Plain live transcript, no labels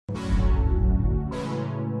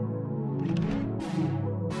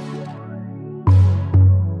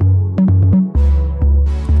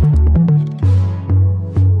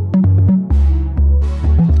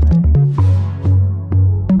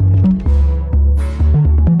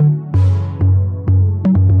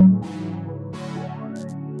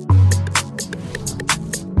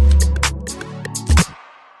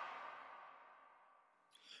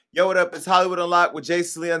what up? It's Hollywood Unlocked with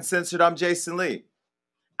Jason Lee Uncensored. I'm Jason Lee.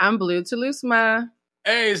 I'm Blue Telusma.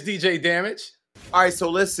 Hey, it's DJ Damage. All right, so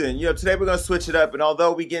listen, today we're going to switch it up. And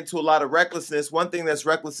although we get into a lot of recklessness, one thing that's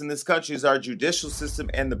reckless in this country is our judicial system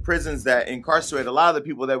and the prisons that incarcerate a lot of the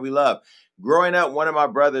people that we love. Growing up, one of my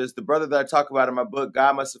brothers, the brother that I talk about in my book,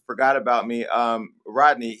 God Must Have Forgot About Me,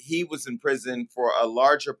 Rodney, he was in prison for a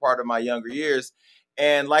larger part of my younger years.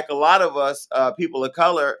 And like a lot of us, people of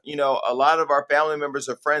color, a lot of our family members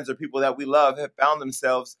or friends or people that we love have found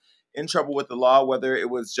themselves in trouble with the law, whether it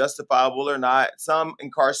was justifiable or not. Some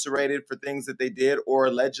incarcerated for things that they did or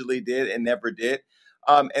allegedly did and never did.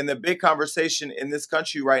 And the big conversation in this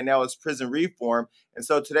country right now is prison reform. And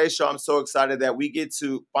so today's show, I'm so excited that we get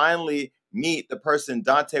to finally meet the person,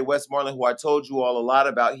 Donte Westmoreland, who I told you all a lot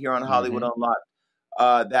about here on Hollywood Unlocked,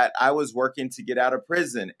 that I was working to get out of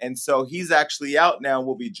prison. And so he's actually out now and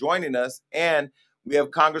will be joining us. And we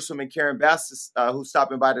have Congresswoman Karen Bass who's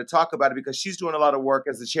stopping by to talk about it because she's doing a lot of work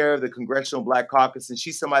as the chair of the Congressional Black Caucus. And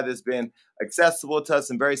she's somebody that's been accessible to us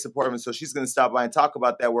and very supportive. And so she's going to stop by and talk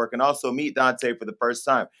about that work and also meet Donte for the first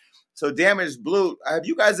time. So Damage Blue, have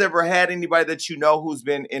you guys ever had anybody that you know who's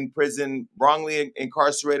been in prison wrongly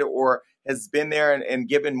incarcerated or has been there and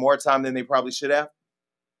given more time than they probably should have?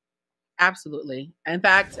 Absolutely. In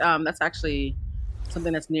fact, that's actually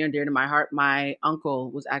something that's near and dear to my heart. My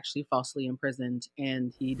uncle was actually falsely imprisoned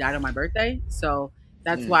and he died on my birthday. So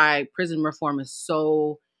that's why prison reform is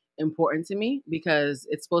so important to me, because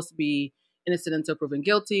it's supposed to be innocent until proven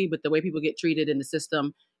guilty. But the way people get treated in the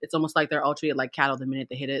system, it's almost like they're all treated like cattle the minute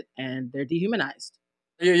they hit it, and they're dehumanized.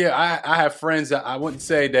 Yeah. I have friends that I wouldn't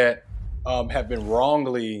say that have been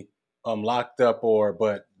wrongly locked up,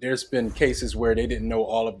 but there's been cases where they didn't know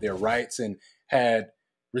all of their rights and had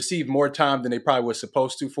received more time than they probably were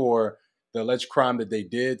supposed to for the alleged crime that they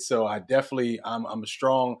did. So I'm a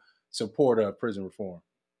strong supporter of prison reform.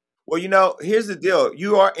 Well, here's the deal.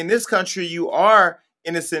 You are in this country, you are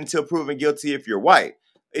innocent until proven guilty if you're white.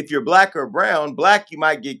 If you're black or brown, black, you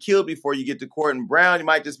might get killed before you get to court, and brown, you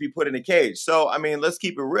might just be put in a cage. So, I mean, let's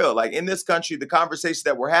keep it real. Like in this country, the conversation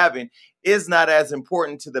that we're having is not as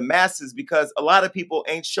important to the masses because a lot of people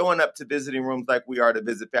ain't showing up to visiting rooms like we are to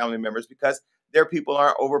visit family members because their people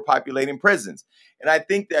aren't overpopulating prisons. And I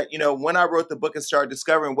think that, when I wrote the book and started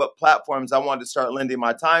discovering what platforms I wanted to start lending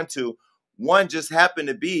my time to, one just happened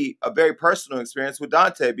to be a very personal experience with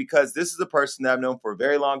Donte, because this is a person that I've known for a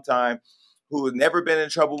very long time who had never been in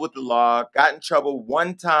trouble with the law, got in trouble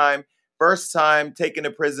one time, first time taken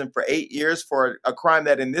to prison for 8 years for a crime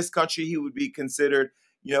that in this country he would be considered,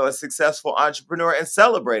 a successful entrepreneur and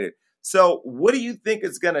celebrated. So what do you think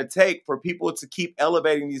it's going to take for people to keep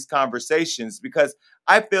elevating these conversations? Because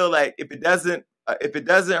I feel like if it doesn't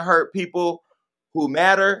hurt people who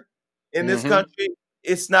matter in this country,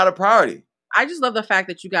 it's not a priority. I just love the fact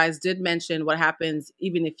that you guys did mention what happens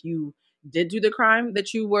even if you did do the crime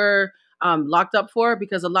that you were locked up for,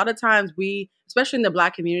 because a lot of times we, especially in the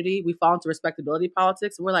Black community, we fall into respectability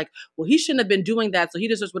politics and we're like, well, he shouldn't have been doing that, so he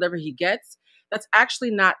deserves whatever he gets. That's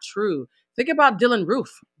actually not true. Think about Dylan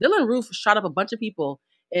Roof. Dylan Roof shot up a bunch of people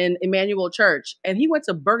in Emmanuel Church, and he went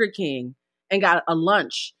to Burger King and got a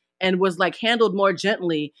lunch and was like handled more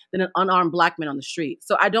gently than an unarmed Black man on the street.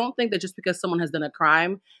 So I don't think that just because someone has done a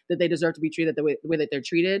crime that they deserve to be treated the way that they're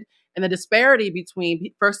treated. And the disparity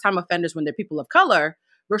between first-time offenders when they're people of color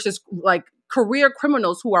versus like career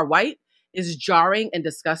criminals who are white is jarring and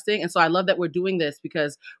disgusting. And so I love that we're doing this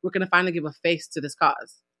because we're going to finally give a face to this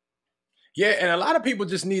cause. Yeah, and a lot of people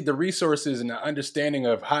just need the resources and the understanding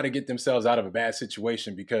of how to get themselves out of a bad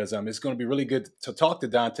situation, because it's going to be really good to talk to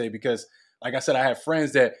Donte because, like I said, I have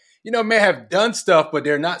friends that, may have done stuff, but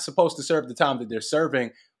they're not supposed to serve the time that they're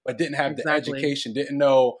serving, but didn't have the education, didn't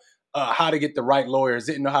know how to get the right lawyers,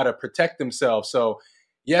 didn't know how to protect themselves. So,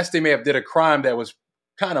 yes, they may have did a crime that was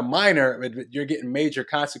kind of minor, but you're getting major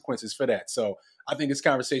consequences for that. So I think this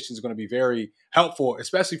conversation is going to be very helpful,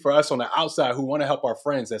 especially for us on the outside who want to help our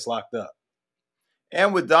friends that's locked up.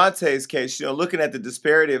 And with Donte's case, looking at the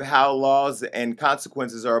disparity of how laws and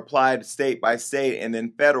consequences are applied state by state and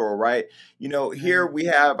then federal, right? Here we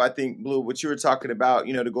have, I think, Blue, what you were talking about,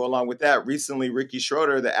 to go along with that. Recently, Ricky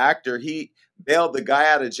Schroeder, the actor, he bailed the guy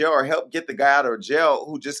out of jail or helped get the guy out of jail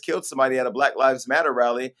who just killed somebody at a Black Lives Matter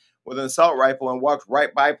rally with an assault rifle and walked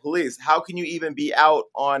right by police. How can you even be out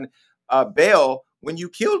on bail when you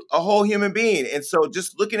killed a whole human being? And so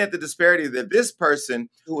just looking at the disparity that this person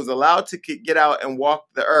who was allowed to get out and walk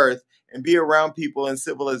the earth and be around people in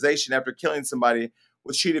civilization after killing somebody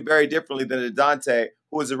was treated very differently than a Donte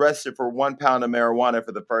who was arrested for 1 pound of marijuana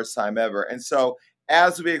for the first time ever. And so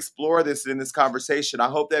as we explore this in this conversation, I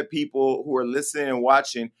hope that people who are listening and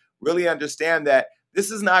watching really understand that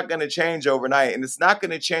This is not going to change overnight, and it's not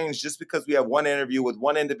going to change just because we have one interview with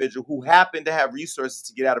one individual who happened to have resources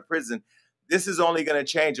to get out of prison. This is only going to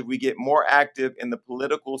change if we get more active in the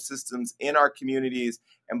political systems in our communities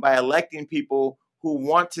and by electing people who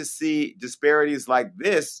want to see disparities like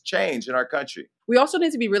this change in our country. We also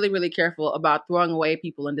need to be really, really careful about throwing away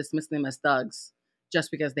people and dismissing them as thugs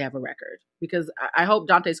just because they have a record. Because I hope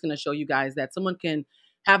Donte's going to show you guys that someone can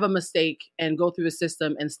have a mistake and go through the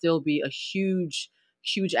system and still be a huge,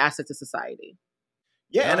 huge asset to society.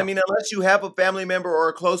 Yeah, and I mean, unless you have a family member or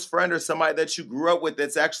a close friend or somebody that you grew up with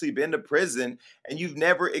that's actually been to prison and you've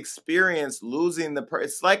never experienced losing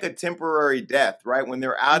it's like a temporary death, right? When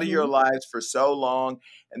they're out of your lives for so long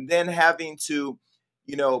and then having to,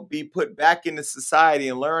 be put back into society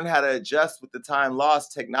and learn how to adjust with the time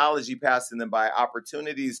lost, technology passing them by,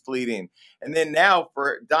 opportunities fleeting. And then now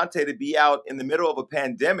for Donte to be out in the middle of a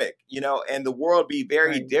pandemic, and the world be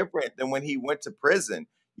very different than when he went to prison,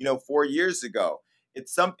 4 years ago.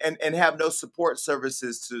 It's and have no support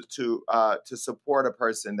services to support a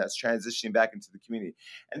person that's transitioning back into the community.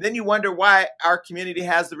 And then you wonder why our community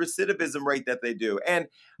has the recidivism rate that they do. And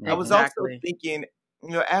I was also thinking,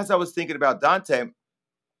 as I was thinking about Donte,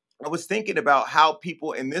 I was thinking about how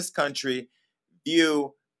people in this country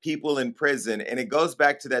view people in prison. And it goes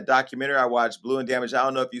back to that documentary I watched, Blue and Damaged. I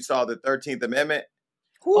don't know if you saw the 13th Amendment.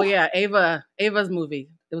 Oh, yeah. Ava's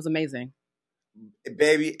movie. It was amazing.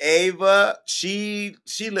 Baby Ava, she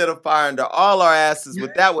lit a fire under all our asses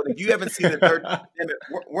with that one. If you haven't seen the 13th Amendment,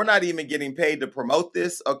 we're not even getting paid to promote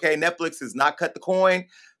this. Okay, Netflix has not cut the coin,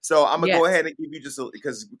 so I'm gonna go ahead and give you just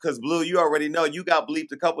because Blue, you already know you got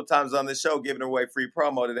bleeped a couple times on the show, giving away free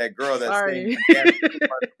promo to that girl that's in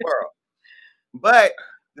the world. But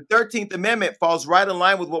the 13th Amendment falls right in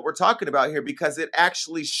line with what we're talking about here because it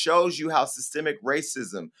actually shows you how systemic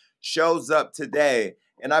racism shows up today.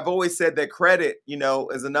 And I've always said that credit,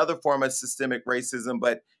 is another form of systemic racism.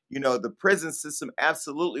 But, the prison system,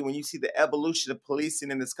 absolutely, when you see the evolution of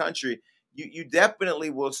policing in this country, you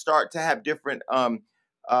definitely will start to have different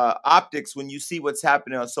optics when you see what's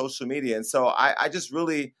happening on social media. And so I just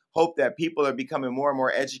really hope that people are becoming more and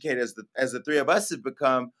more educated as the three of us have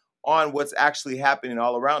become on what's actually happening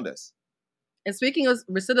all around us. And speaking of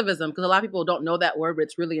recidivism, because a lot of people don't know that word, but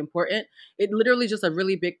it's really important. It literally is just a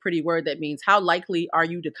really big, pretty word that means how likely are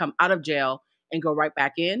you to come out of jail and go right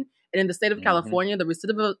back in? And in the state of California, the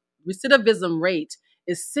recidivism rate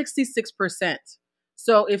is 66%.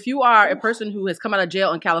 So if you are a person who has come out of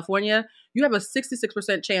jail in California, you have a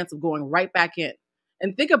 66% chance of going right back in.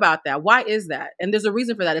 And think about that. Why is that? And there's a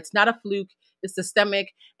reason for that. It's not a fluke. It's systemic.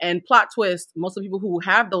 And plot twist, most of the people who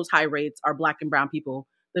have those high rates are Black and brown people,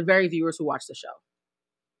 the very viewers who watch the show.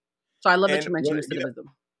 So I love that you mentioned recidivism.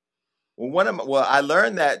 I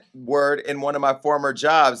learned that word in one of my former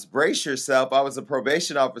jobs. Brace yourself. I was a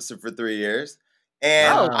probation officer for 3 years.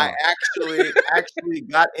 And I actually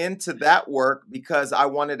got into that work because I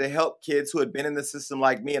wanted to help kids who had been in the system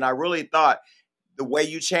like me. And I really thought the way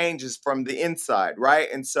you change is from the inside, right?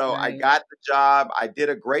 And so I got the job. I did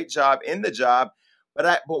a great job in the job.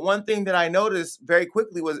 But one thing that I noticed very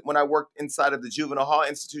quickly was when I worked inside of the juvenile hall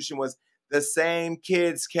institution was the same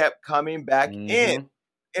kids kept coming back in.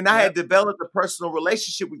 And I had developed a personal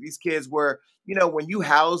relationship with these kids where, when you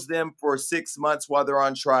house them for 6 months while they're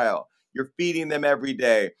on trial, you're feeding them every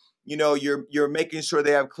day. You're making sure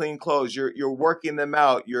they have clean clothes. You're working them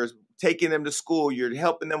out. You're taking them to school. You're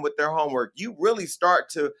helping them with their homework. You really start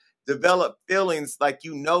to develop feelings like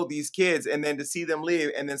these kids, and then to see them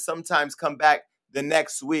leave and then sometimes come back the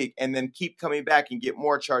next week and then keep coming back and get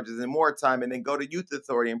more charges and more time and then go to youth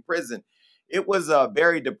authority and prison. It was a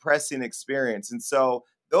very depressing experience. And so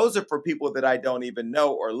those are for people that I don't even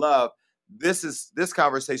know or love. This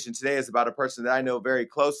conversation today is about a person that I know very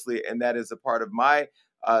closely, and that is a part of my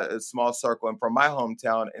small circle and from my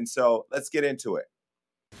hometown. And so let's get into it.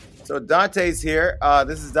 So Donte's here.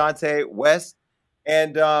 This is Donte West.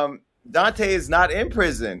 And Donte is not in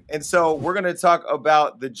prison. And so we're going to talk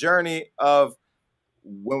about the journey of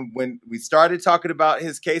when we started talking about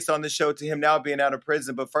his case on the show to him now being out of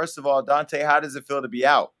prison. But first of all, Donte, how does it feel to be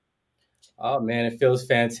out? Oh, man, it feels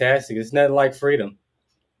fantastic. It's nothing like freedom.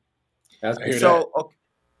 And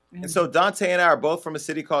so Donte and I are both from a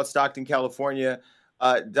city called Stockton, California.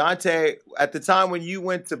 Donte, at the time when you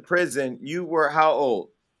went to prison, you were how old?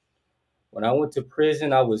 When I went to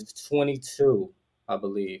prison, I was 22, I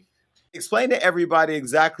believe. Explain to everybody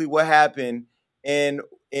exactly what happened and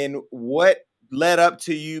what led up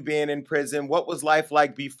to you being in prison. What was life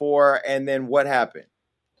like before, and then what happened?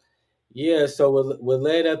 Yeah, so what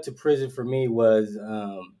led up to prison for me was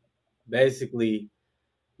basically,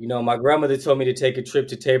 My grandmother told me to take a trip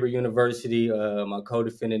to Tabor University. My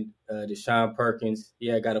co-defendant, Deshaun Perkins, he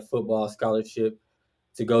had got a football scholarship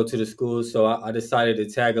to go to the school, so I decided to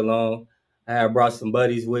tag along. I had brought some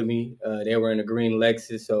buddies with me. They were in a green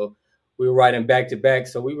Lexus, so we were riding back to back.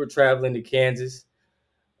 So we were traveling to Kansas.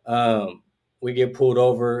 We get pulled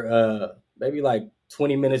over, maybe like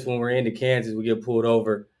 20 minutes when we're into Kansas, we get pulled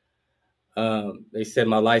over. They said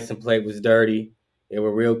my license plate was dirty. They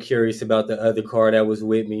were real curious about the other car that was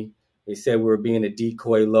with me. They said we were being a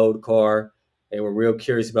decoy load car. They were real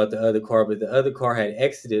curious about the other car, but the other car had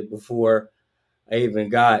exited before I even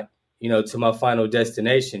got, to my final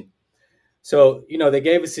destination. So, they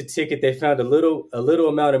gave us a ticket. They found a little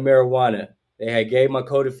amount of marijuana. They had gave my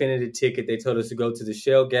co-defendant a ticket. They told us to go to the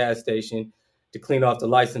Shell gas station to clean off the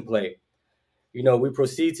license plate. We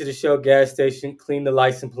proceed to the Shell gas station, clean the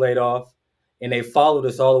license plate off, and they followed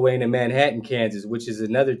us all the way into Manhattan, Kansas, which is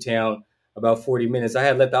another town about 40 minutes. I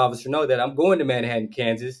had let the officer know that I'm going to Manhattan,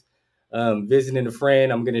 Kansas, visiting a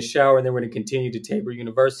friend. I'm going to shower, and then we're going to continue to Tabor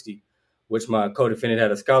University, which my co-defendant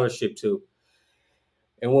had a scholarship to.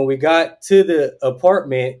 And when we got to the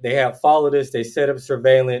apartment, they had followed us. They set up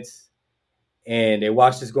surveillance, and they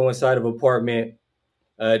watched us go inside of an apartment.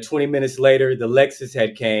 20 minutes later, the Lexus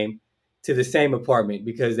had came to the same apartment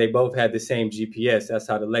because they both had the same GPS. That's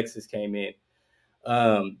how the Lexus came in.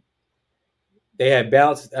 They had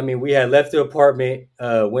bounced. We had left the apartment,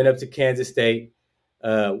 went up to Kansas State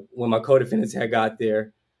when my co-defendants had got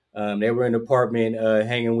there. They were in the apartment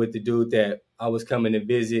hanging with the dude that I was coming to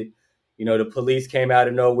visit. The police came out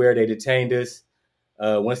of nowhere. They detained us.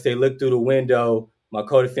 Once they looked through the window, my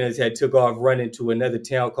co-defendants had took off running to another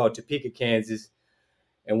town called Topeka, Kansas.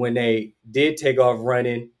 And when they did take off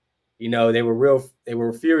running, they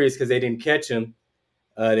were furious because they didn't catch him.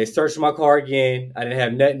 They searched my car again. I didn't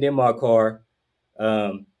have nothing in my car.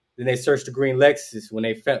 Then they searched the green Lexus. When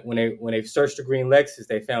they searched the green Lexus,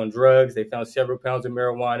 they found drugs. They found several pounds of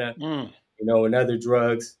marijuana, and other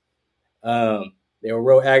drugs. They were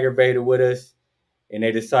real aggravated with us, and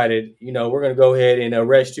they decided, we're going to go ahead and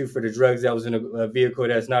arrest you for the drugs that was in a vehicle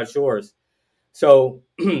that's not yours. So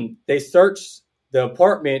they searched the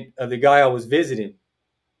apartment of the guy I was visiting.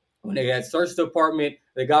 When they had searched the apartment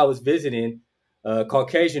the guy was visiting,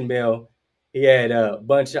 Caucasian male, he had a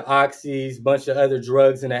bunch of oxys, bunch of other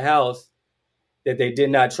drugs in the house that they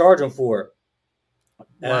did not charge him for.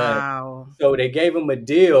 Wow. So they gave him a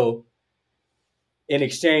deal in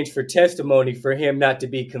exchange for testimony for him not to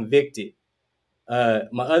be convicted. My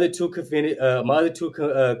other two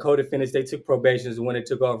co-defendants, they took probations when they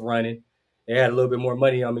took off running. They had a little bit more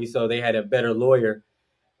money on me, so they had a better lawyer.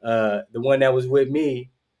 The one that was with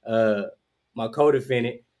me, my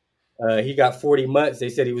co-defendant, he got 40 months. They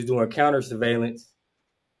said he was doing counter surveillance.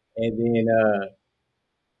 And then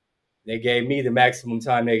they gave me the maximum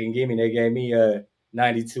time they can give me. They gave me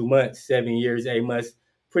 92 months, 7 years, 8 months,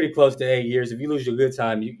 pretty close to 8 years. If you lose your good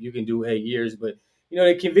time, you can do 8 years. But,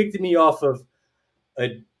 they convicted me off of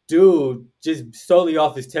a dude just solely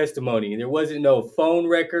off his testimony. There wasn't no phone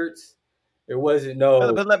records. There wasn't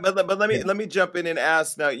no. But let me jump in and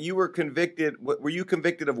ask. Now, you were convicted. Were you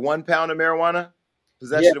convicted of 1 pound of marijuana?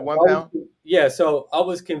 Possession of 1 pound? Yeah. So I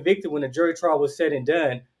was convicted when the jury trial was said and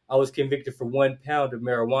done. I was convicted for 1 pound of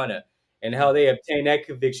marijuana. And how they obtained that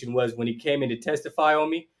conviction was when he came in to testify on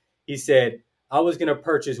me. He said, I was going to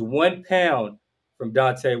purchase 1 pound from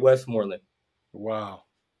Donte Westmoreland. Wow.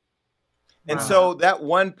 And so that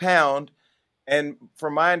 1 pound, and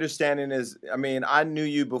from my understanding is, I knew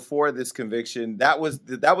you before this conviction. That was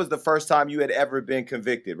the first time you had ever been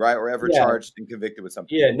convicted, right? Or ever charged and convicted with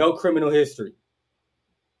something. Yeah, no criminal history.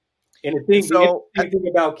 And the interesting thing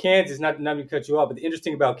about Kansas, not to cut you off, but the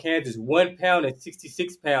interesting about Kansas, 1 pound and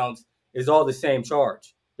 66 pounds is all the same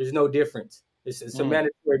charge. There's no difference. It's a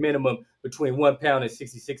mandatory minimum between 1 pound and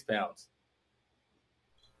 66 pounds.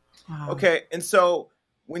 Wow. Okay, and so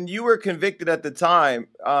when you were convicted at the time,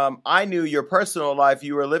 I knew your personal life.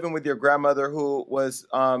 You were living with your grandmother, who was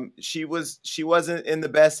she wasn't in the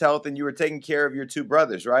best health, and you were taking care of your 2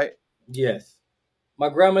 brothers, right? Yes. My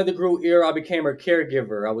grandmother grew ill. I became her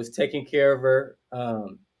caregiver. I was taking care of her.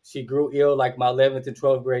 She grew ill like my 11th and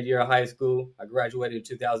 12th grade year of high school. I graduated in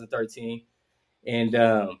 2013. And,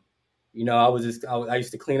 I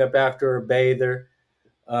used to clean up after her, bathe her,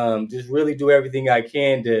 just really do everything I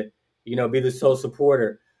can to, be the sole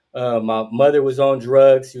supporter. My mother was on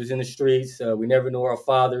drugs. She was in the streets. We never knew her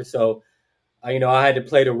father. So, I had to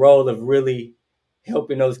play the role of really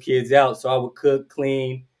helping those kids out. So I would cook,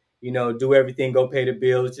 clean, do everything, go pay the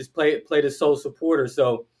bills, just play the sole supporter.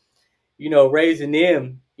 So, raising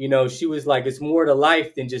them, she was like, it's more to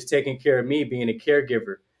life than just taking care of me, being a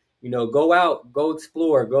caregiver. Go out, go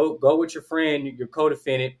explore, go with your friend, your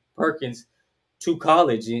co-defendant Perkins, to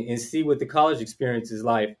college and see what the college experience is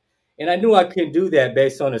like. And I knew I couldn't do that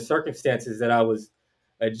based on the circumstances that I was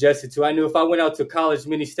adjusted to. I knew if I went out to college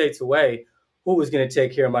many states away, who was going to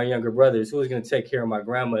take care of my younger brothers? Who was going to take care of my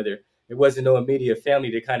grandmother? There wasn't no immediate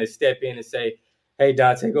family to kind of step in and say, hey,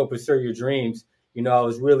 Donte, go pursue your dreams. I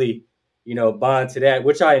was really, bond to that,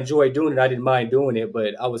 which I enjoyed doing it. I didn't mind doing it,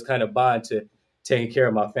 but I was kind of bond to taking care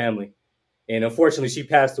of my family. And unfortunately, she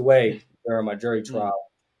passed away during my jury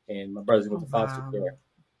trial, and my brothers went to foster care.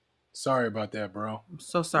 Sorry about that, bro. I'm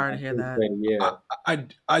so sorry to hear that. Yeah.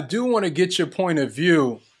 I do want to get your point of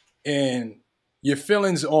view and your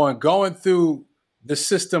feelings on going through the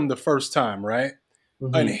system the first time, right?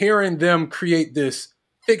 Mm-hmm. And hearing them create this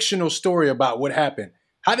fictional story about what happened.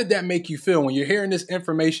 How did that make you feel when you're hearing this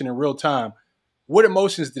information in real time? What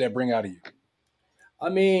emotions did that bring out of you? I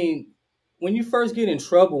mean, when you first get in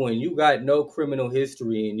trouble and you got no criminal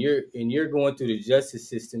history and you're going through the justice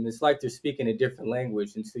system, it's like they're speaking a different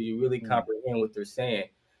language until you really comprehend what they're saying.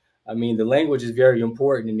 I mean, the language is very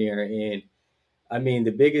important in there. And I mean,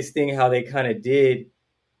 the biggest thing how they kind of did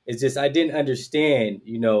is just I didn't understand,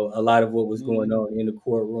 a lot of what was going on in the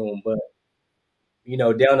courtroom. But,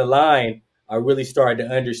 down the line, I really started to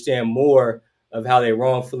understand more of how they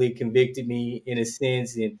wrongfully convicted me in a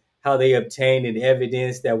sense and how they obtained an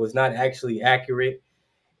evidence that was not actually accurate.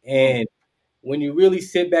 And when you really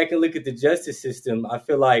sit back and look at the justice system, I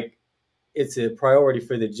feel like it's a priority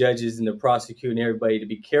for the judges and the prosecutor and everybody to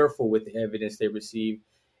be careful with the evidence they receive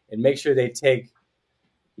and make sure they take,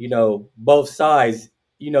 both sides.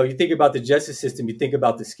 You think about the justice system, you think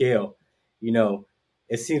about the scale.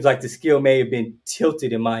 It seems like the scale may have been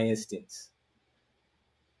tilted in my instance.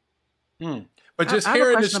 But just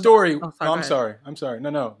hearing the story, I'm sorry.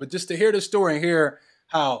 No. But just to hear the story and hear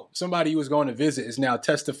how somebody you was going to visit is now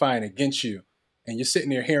testifying against you and you're sitting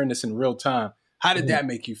there hearing this in real time. How did that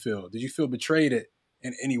make you feel? Did you feel betrayed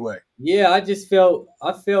in any way? Yeah, I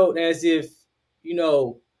felt as if,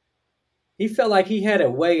 he felt like he had a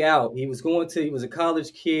way out. He was a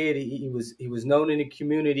college kid. He was known in the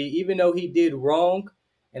community, even though he did wrong.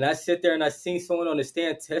 And I sit there and I seen someone on the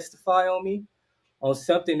stand testify on me on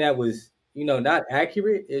something that was, not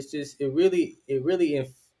accurate. It's just, it really,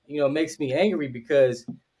 makes me angry because,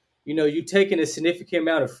 you taking a significant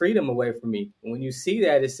amount of freedom away from me. And when you see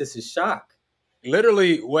that, it's just a shock.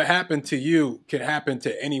 Literally what happened to you could happen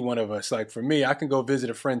to any one of us. Like for me, I can go visit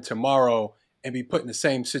a friend tomorrow and be put in the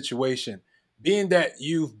same situation. Being that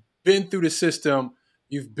you've been through the system,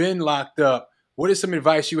 you've been locked up, what is some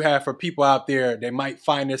advice you have for people out there that might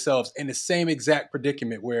find themselves in the same exact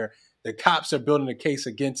predicament where the cops are building a case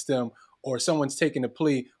against them or someone's taking a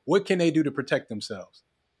plea? What can they do to protect themselves?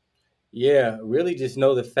 Yeah, really just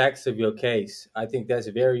know the facts of your case. I think that's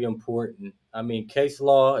very important. I mean, case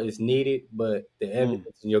law is needed, but the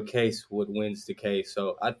evidence in your case what wins the case.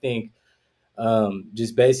 So I think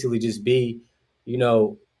just basically just be, you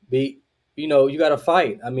got to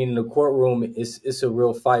fight. I mean, in the courtroom, it's a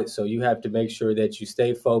real fight. So you have to make sure that you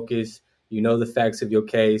stay focused, the facts of your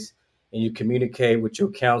case, and you communicate with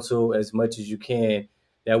your counsel as much as you can.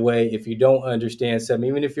 That way, if you don't understand something,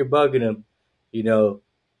 even if you're bugging them,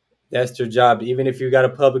 that's their job. Even if you got a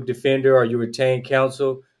public defender or you retain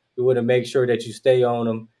counsel, you want to make sure that you stay on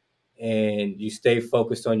them and you stay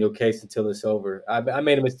focused on your case until it's over. I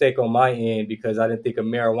made a mistake on my end because I didn't think a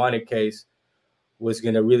marijuana case was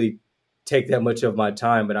going to really take that much of my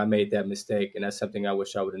time, but I made that mistake, and that's something I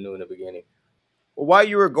wish I would have known in the beginning. Well, while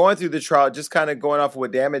you were going through the trial, just kind of going off of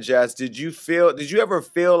what Damage asked, did you ever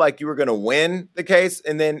feel like you were going to win the case?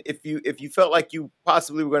 And then if you felt like you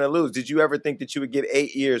possibly were going to lose, did you ever think that you would get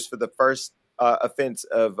 8 years for the first offense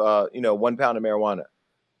of 1 pound of marijuana?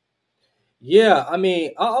 Yeah, I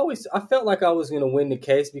mean, I felt like I was going to win the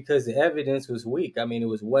case because the evidence was weak. I mean, it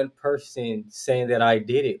was one person saying that I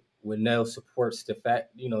did it with no supports. The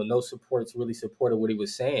fact, no supports really supported what he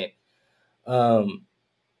was saying.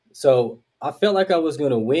 So I felt like I was going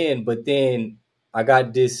to win, but then I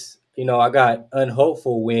got I got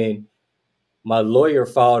unhopeful when my lawyer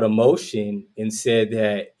filed a motion and said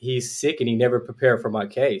that he's sick and he never prepared for my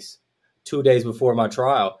case. 2 days before my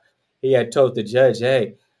trial, he had told the judge,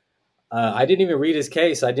 hey, I didn't even read his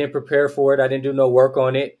case. I didn't prepare for it. I didn't do no work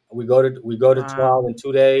on it. We go to trial in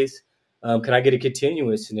 2 days. Can I get a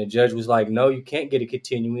continuance? And the judge was like, no, you can't get a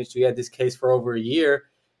continuance. You had this case for over a year.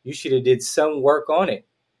 You should have did some work on it.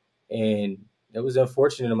 And it was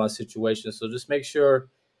unfortunate in my situation. So just make sure,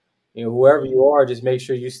 whoever you are, just make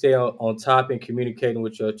sure you stay on top and communicating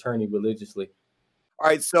with your attorney religiously. All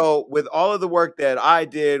right, so with all of the work that I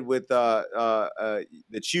did, with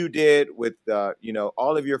that you did, with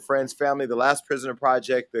all of your friends, family, the Last Prisoner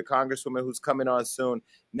Project, the Congresswoman who's coming on soon.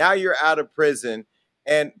 Now you're out of prison,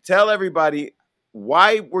 and tell everybody,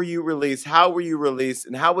 why were you released? How were you released?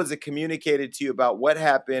 And how was it communicated to you about what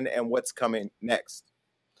happened and what's coming next?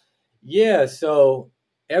 Yeah, so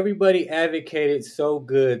everybody advocated so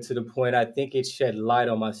good to the point I think it shed light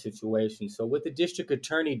on my situation. So what the district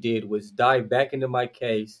attorney did was dive back into my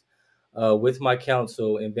case with my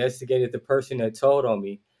counsel, investigated the person that told on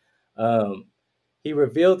me. Um, he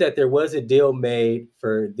revealed that there was a deal made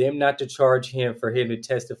for them not to charge him for him to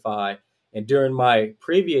testify. And during my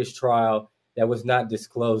previous trial, that was not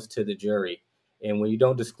disclosed to the jury. And when you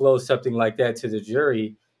don't disclose something like that to the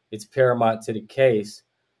jury, it's paramount to the case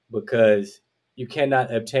because you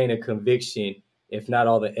cannot obtain a conviction if not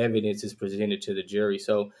all the evidence is presented to the jury.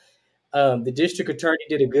 So the district attorney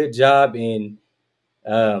did a good job in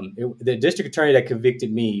the district attorney that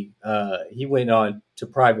convicted me, he went on to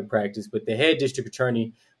private practice, but the head district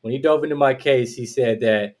attorney, when he dove into my case, he said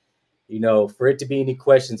that, for it to be any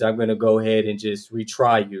questions, I'm going to go ahead and just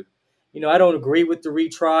retry you. I don't agree with the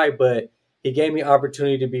retry, but he gave me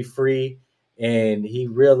opportunity to be free, and he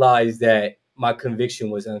realized that my conviction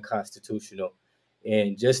was unconstitutional.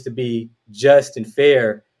 And just to be just and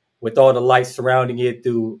fair with all the lights surrounding it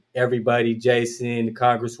through everybody, Jason, the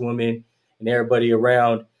Congresswoman, and everybody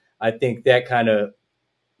around, I think that kind of,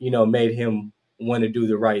 made him want to do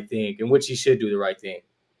the right thing, in which he should do the right thing.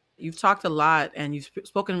 You've talked a lot and you've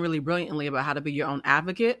spoken really brilliantly about how to be your own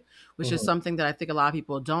advocate, which is something that I think a lot of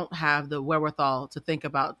people don't have the wherewithal to think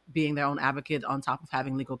about being their own advocate on top of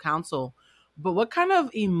having legal counsel. But what kind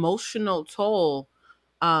of emotional toll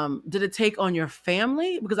did it take on your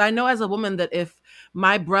family? Because I know as a woman that if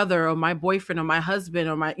my brother or my boyfriend or my husband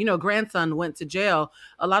or my grandson went to jail,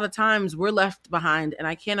 a lot of times we're left behind. And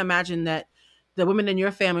I can't imagine that the women in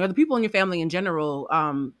your family or the people in your family in general,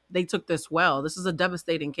 they took this well. This is a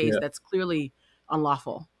devastating case that's clearly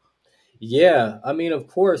unlawful. Yeah, I mean, of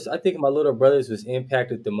course, I think my little brothers was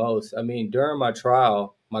impacted the most. I mean, during my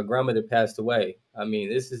trial, my grandmother passed away. I mean,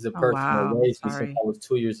 this is a person that raised me since I was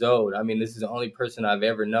 2 years old. I mean, this is the only person I've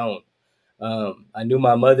ever known. I knew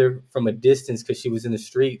my mother from a distance because she was in the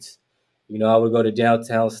streets. I would go to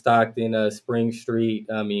downtown Stockton, Spring Street.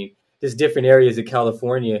 I mean, just different areas of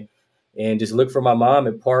California and just look for my mom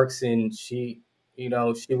at parks. And she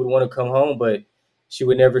would want to come home, but she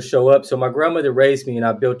would never show up. So my grandmother raised me and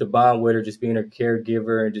I built a bond with her, just being her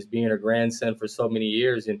caregiver and just being her grandson for so many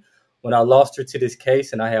years. And when I lost her to this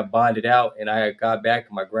case and I had bonded out and I had got back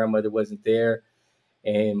and my grandmother wasn't there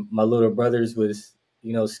and my little brothers was,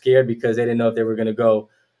 scared because they didn't know if they were going to go,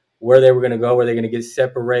 where they were going to go, were they going to get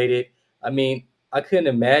separated. I mean, I couldn't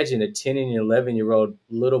imagine a 10 and 11-year-old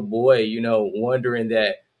little boy, wondering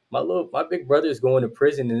that my big brother is going to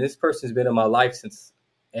prison and this person's been in my life since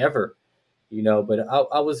ever, but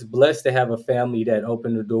I was blessed to have a family that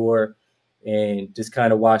opened the door and just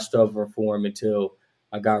kind of watched over for him until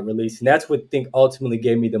I got released. And that's what I think ultimately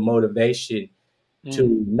gave me the motivation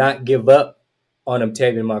to not give up on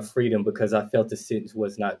obtaining my freedom because I felt the sentence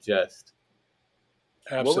was not just.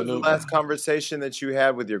 Absolutely. What was the last conversation that you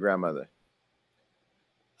had with your grandmother?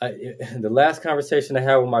 The last conversation I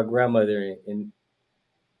had with my grandmother, and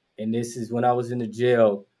this is when I was in the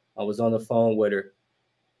jail, I was on the phone with her,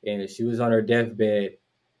 and she was on her deathbed,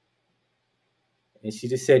 and she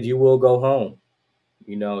just said, "You will go home."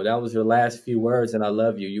 That was her last few words, and I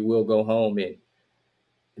love you. You will go home, and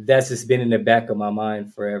that's just been in the back of my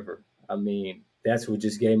mind forever. I mean, that's what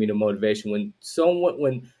just gave me the motivation. When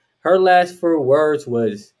her last few words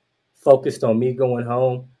was focused on me going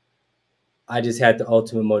home, I just had the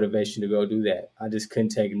ultimate motivation to go do that. I just couldn't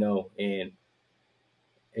take no. And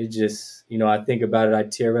it just, I think about it, I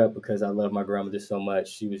tear up because I love my grandmother so much.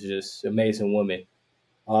 She was just an amazing woman,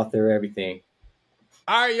 author, everything.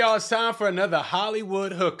 All right, y'all, it's time for another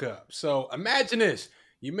Hollywood hookup. So imagine this.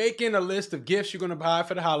 You're making a list of gifts you're going to buy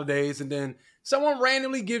for the holidays, and then someone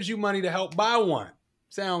randomly gives you money to help buy one.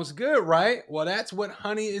 Sounds good, right? Well, that's what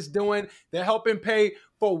Honey is doing. They're helping pay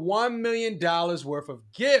for $1 million worth of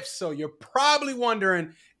gifts. So you're probably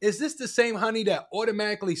wondering, is this the same Honey that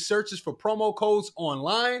automatically searches for promo codes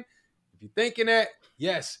online? If you're thinking that,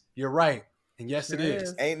 yes, you're right. And yes, it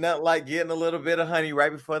is. Ain't nothing like getting a little bit of honey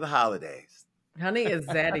right before the holidays. Honey is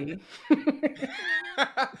zaddy.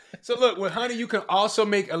 So look, with Honey, you can also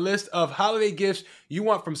make a list of holiday gifts you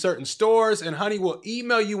want from certain stores, and Honey will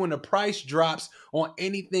email you when the price drops on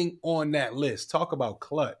anything on that list. Talk about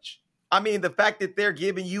clutch. I mean, the fact that they're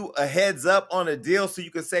giving you a heads up on a deal so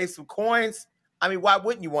you can save some coins, I mean, why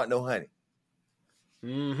wouldn't you want no honey?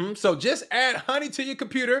 So just add Honey to your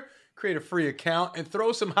computer, create a free account, and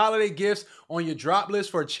throw some holiday gifts on your drop list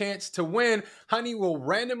for a chance to win. Honey will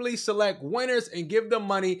randomly select winners and give them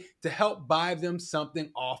money to help buy them something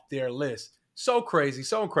off their list. So crazy,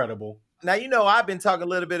 so incredible. Now, you know, I've been talking a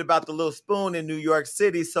little bit about the little spoon in New York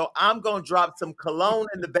City, so I'm going to drop some cologne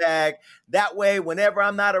in the bag. That way, whenever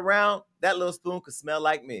I'm not around, that little spoon could smell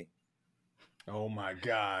like me. Oh, my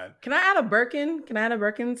God. Can I add a Birkin? Can I add a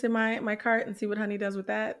Birkin to my cart and see what Honey does with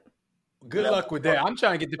that? Good luck with that. I'm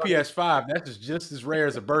trying to get the PS5. That's just as rare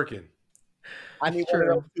as a Birkin. I need one of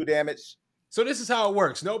those too, damage. So this is how it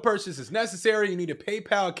works. No purchase is necessary. You need a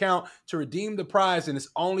PayPal account to redeem the prize, and it's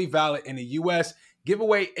only valid in the U.S.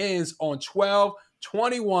 Giveaway ends on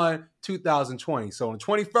 12/21/2020. So on the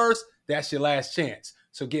 21st, that's your last chance.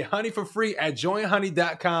 So get Honey for free at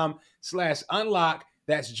joinhoney.com/unlock.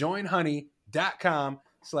 That's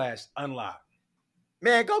joinhoney.com/unlock.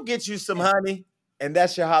 Man, go get you some honey, and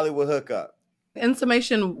that's your Hollywood hookup. In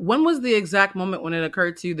summation, when was the exact moment when it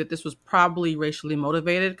occurred to you that this was probably racially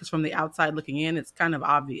motivated? Because from the outside looking in, it's kind of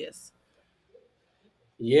obvious.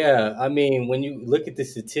 Yeah, I mean, when you look at the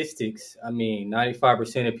statistics, I mean,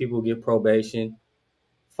 95% of people get probation,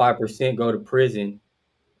 5% go to prison,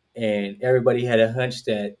 and everybody had a hunch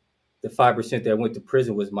that the 5% that went to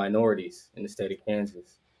prison was minorities in the state of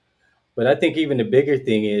Kansas. But I think even the bigger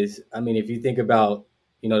thing is, I mean, if you think about,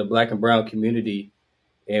 the Black and brown community,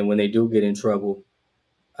 and when they do get in trouble,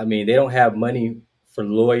 I mean, they don't have money for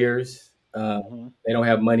lawyers. They don't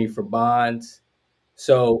have money for bonds.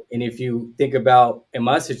 So, and if you think about in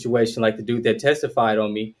my situation, like the dude that testified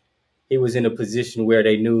on me, he was in a position where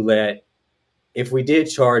they knew that if we did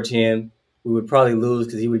charge him, we would probably lose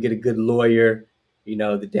because he would get a good lawyer.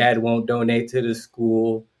 The dad won't donate to the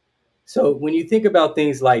school. So when you think about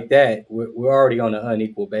things like that, we're already on an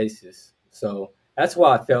unequal basis. So that's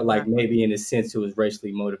why I felt like maybe in a sense it was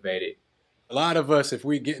racially motivated. A lot of us, if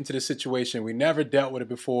we get into this situation, we never dealt with it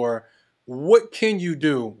before. What can you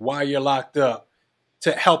do while you're locked up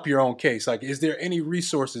to help your own case? Like, is there any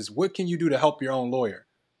resources? What can you do to help your own lawyer?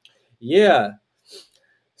 Yeah.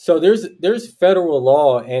 So there's federal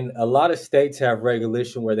law, and a lot of states have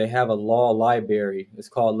regulation where they have a law library. It's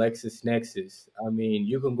called LexisNexis. I mean,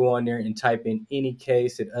 you can go on there and type in any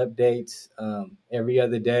case. It updates every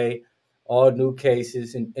other day, all new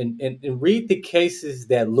cases, and read the cases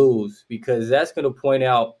that lose, because that's going to point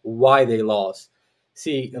out why they lost.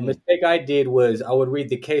 See, a mistake I did was I would read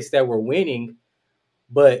the case that were winning,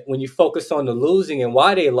 but when you focus on the losing and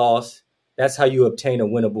why they lost, that's how you obtain a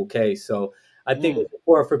winnable case. So I think it's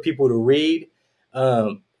important for people to read,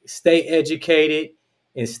 stay educated,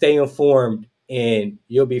 and stay informed, and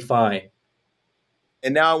you'll be fine.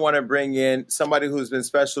 And now I want to bring in somebody who's been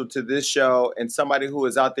special to this show and somebody who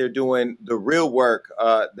is out there doing the real work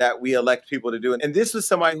that we elect people to do. And this was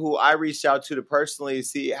somebody who I reached out to personally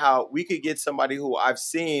see how we could get somebody who I've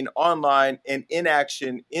seen online and in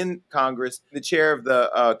action in Congress, the chair of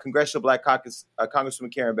the Congressional Black Caucus,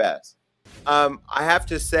 Congresswoman Karen Bass. I have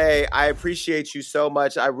to say, I appreciate you so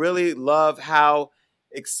much. I really love how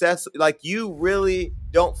accessible, like you really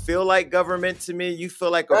don't feel like government to me. You feel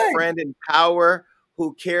like a friend in power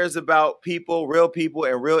who cares about people,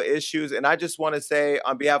 and real issues. And I just want to say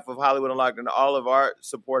on behalf of Hollywood Unlocked and all of our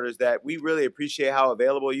supporters that we really appreciate how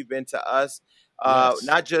available you've been to us,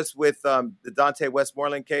 not just with the Donte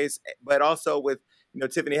Westmoreland case, but also with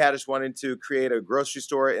Tiffany Haddish wanting to create a grocery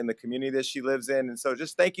store in the community that she lives in. And so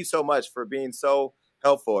just thank you so much for being so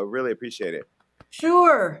helpful. I really appreciate it.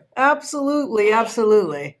 Sure. Absolutely.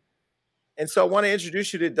 Absolutely. And so I want to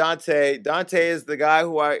introduce you to Donte. Donte is the guy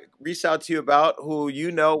who I reached out to you about, who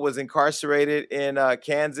was incarcerated in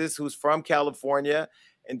Kansas, who's from California.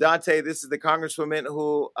 And Donte, this is the Congresswoman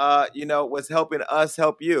who, was helping us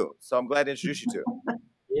help you. So I'm glad to introduce you to.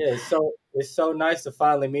 Yeah, it's so nice to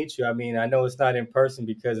finally meet you. I mean, I know it's not in person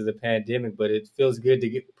because of the pandemic, but it feels good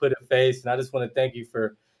to put a face. And I just want to thank you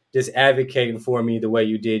for just advocating for me the way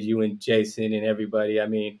you did, you and Jason and everybody. I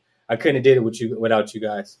mean, I couldn't have did it without you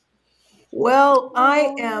guys. Well,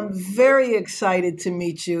 I am very excited to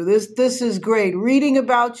meet you. This is great. Reading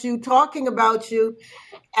about you, talking about you,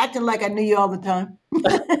 acting like I knew you all the time.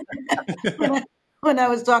 When I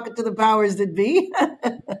was talking to the powers that be.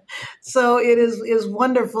 So it is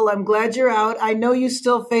wonderful. I'm glad you're out. I know you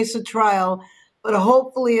still face a trial, but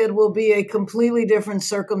hopefully it will be a completely different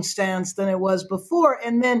circumstance than it was before.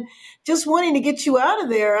 And then just wanting to get you out of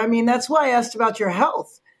there. I mean, that's why I asked about your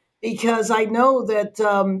health, because I know that,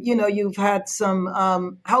 you've had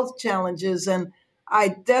some health challenges, and I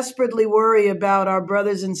desperately worry about our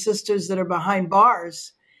brothers and sisters that are behind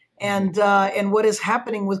bars and what is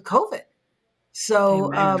happening with COVID.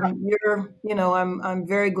 So Amen. I'm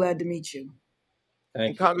very glad to meet you.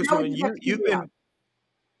 And Thank you. Now we Congresswoman, just have to figure out.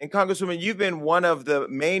 You've been one of the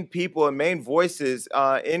main people and main voices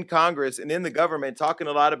in Congress and in the government, talking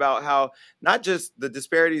a lot about how not just the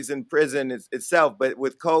disparities in prison itself, but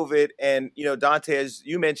with COVID. And Donte, as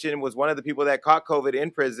you mentioned, was one of the people that caught COVID in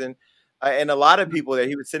prison, and a lot of people that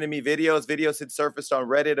he was sending me videos. Videos had surfaced on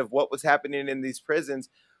Reddit of what was happening in these prisons.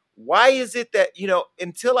 Why is it that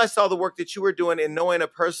until I saw the work that you were doing and knowing a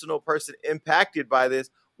personal person impacted by this,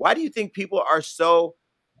 why do you think people are so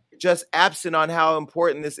just absent on how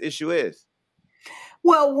important this issue is?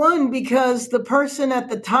 Well, one, because the person at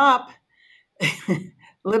the top,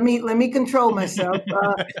 let me control myself.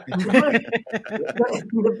 The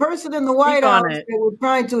person in the White Speak on House it. that we're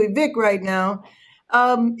trying to evict right now,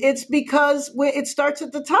 it's because it starts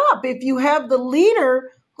at the top. If you have the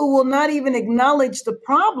leader who will not even acknowledge the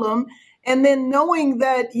problem, and then knowing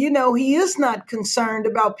that, he is not concerned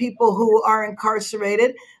about people who are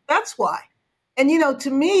incarcerated, that's why. And to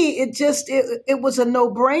me, it was a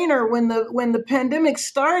no-brainer when the pandemic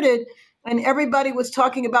started and everybody was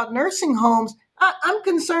talking about nursing homes. I'm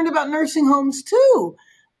concerned about nursing homes too.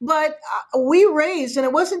 But we raised, and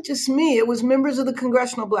it wasn't just me, it was members of the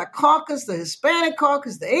Congressional Black Caucus, the Hispanic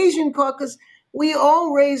Caucus, the Asian Caucus. We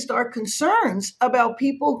all raised our concerns about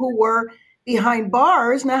people who were behind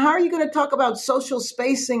bars. Now, how are you going to talk about social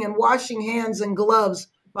spacing and washing hands and gloves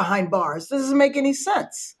behind bars? This doesn't make any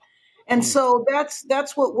sense. And so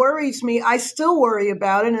that's what worries me. I still worry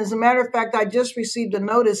about it. And as a matter of fact, I just received a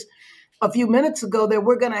notice a few minutes ago that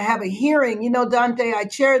we're going to have a hearing. Donte, I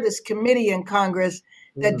chair this committee in Congress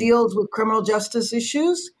that deals with criminal justice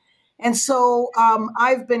issues. And so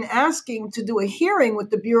I've been asking to do a hearing with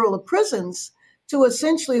the Bureau of Prisons to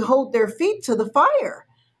essentially hold their feet to the fire.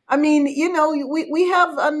 I mean, we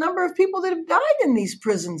have a number of people that have died in these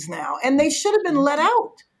prisons now, and they should have been let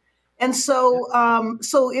out. And so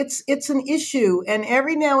it's an issue. And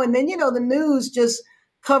every now and then, the news just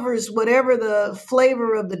covers whatever the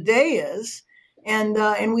flavor of the day is.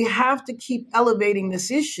 And we have to keep elevating this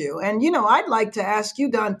issue. And, I'd like to ask you,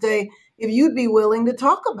 Donte, if you'd be willing to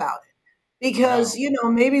talk about it, because,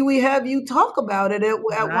 maybe we have you talk about it at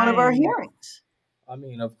one of our hearings. I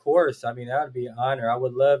mean, of course. I mean, that would be an honor. I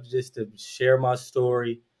would love just to share my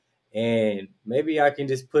story, and maybe I can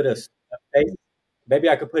just put a face. Maybe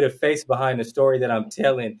I could put a face behind the story that I'm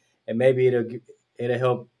telling, and maybe it'll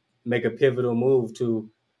help make a pivotal move to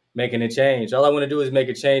making a change. All I want to do is make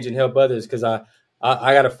a change and help others, because I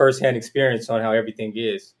got a firsthand experience on how everything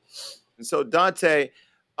is. So, Donte,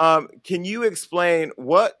 can you explain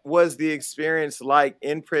what was the experience like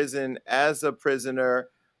in prison as a prisoner,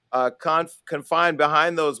 confined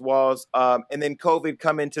behind those walls, and then COVID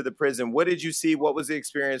come into the prison? What did you see? What was the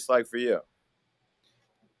experience like for you?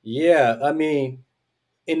 Yeah, I mean,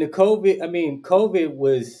 COVID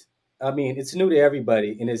was, it's new to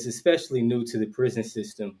everybody, and it's especially new to the prison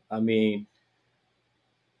system. I mean,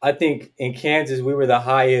 I think in Kansas, we were the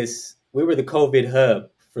COVID hub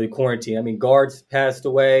for the quarantine. I mean, guards passed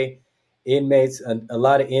away, inmates, a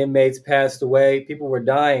lot of inmates passed away. People were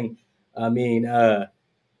dying. I mean,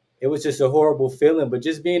 it was just a horrible feeling, but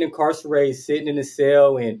just being incarcerated, sitting in a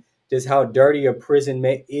cell, and just how dirty a prison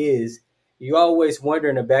is, you always wonder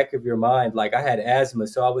in the back of your mind, like I had asthma.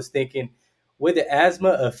 So I was thinking, would the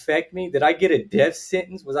asthma affect me? Did I get a death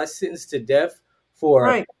sentence? Was I sentenced to death for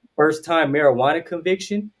Right. first time marijuana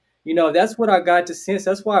conviction? That's what I got to sense.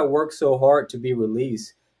 That's why I worked so hard to be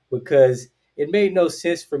released, because it made no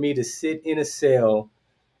sense for me to sit in a cell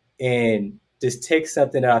and just take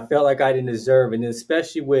something that I felt like I didn't deserve. And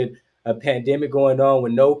especially with a pandemic going on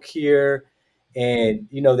with no cure, and,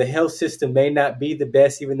 the health system may not be the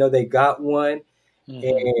best, even though they got one.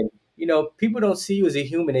 And, people don't see you as a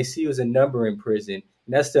human. They see you as a number in prison.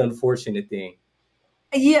 And that's the unfortunate thing.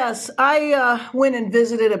 Yes, I went and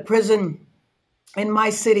visited a prison in my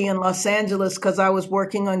city in Los Angeles because I was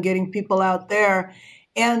working on getting people out there.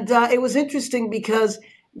 And it was interesting because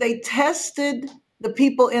they tested the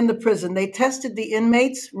people in the prison. They tested the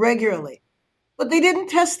inmates regularly, but they didn't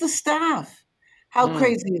test the staff. How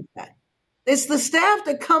crazy is that? It's the staff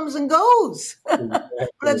that comes and goes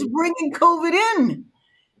that's bringing COVID in.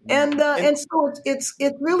 And so it's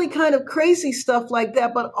really kind of crazy stuff like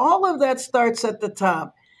that. But all of that starts at the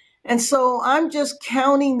top. And so I'm just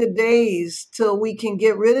counting the days till we can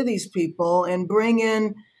get rid of these people and bring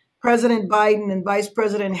in President Biden and Vice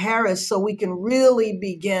President Harris so we can really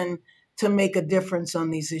begin to make a difference on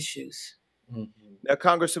these issues. Now,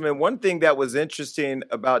 Congresswoman, one thing that was interesting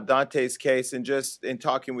about Donte's case, and just in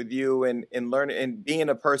talking with you and learning and being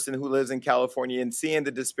a person who lives in California and seeing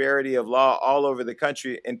the disparity of law all over the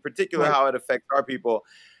country, in particular Right. how it affects our people,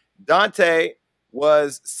 Donte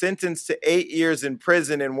was sentenced to 8 years in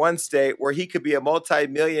prison in one state where he could be a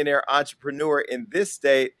multimillionaire entrepreneur in this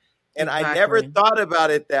state. And I never Exactly. thought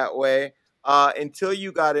about it that way until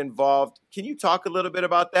you got involved. Can you talk a little bit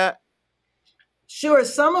about that? Sure,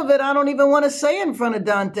 some of it I don't even want to say in front of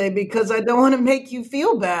Donte because I don't want to make you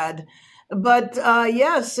feel bad. But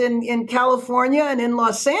yes, in California and in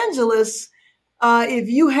Los Angeles, if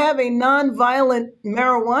you have a nonviolent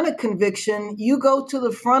marijuana conviction, you go to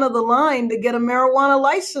the front of the line to get a marijuana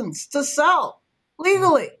license to sell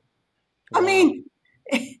legally. I mean,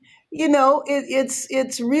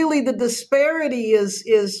 it's really the disparity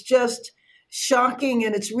is just shocking,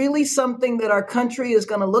 and it's really something that our country is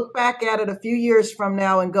going to look back at it a few years from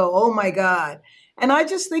now and go, oh my God. And I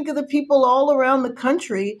just think of the people all around the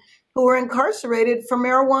country who are incarcerated for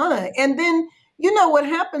marijuana. And then, what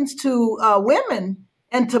happens to women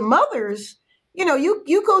and to mothers,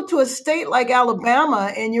 you go to a state like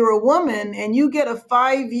Alabama and you're a woman and you get a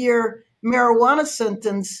 5-year marijuana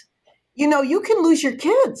sentence, you can lose your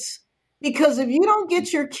kids. Because if you don't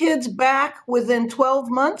get your kids back within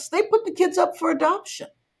 12 months, they put the kids up for adoption.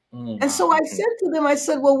 And so I said to them,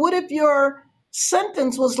 well, what if your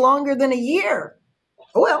sentence was longer than a year?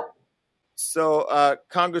 Well. So,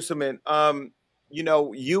 Congresswoman,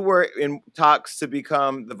 you were in talks to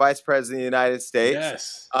become the Vice President of the United States.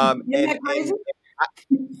 Yes. Isn't that crazy?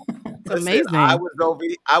 It's amazing.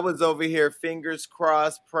 I was over here, fingers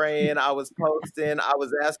crossed, praying. I was posting. I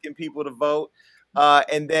was asking people to vote.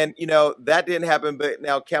 And then, that didn't happen. But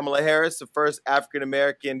now Kamala Harris, the first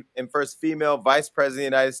African-American and first female vice president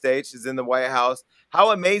of the United States, is in the White House.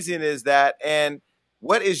 How amazing is that? And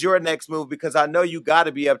what is your next move? Because I know you got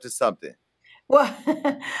to be up to something. Well,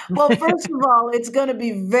 first of all, it's going to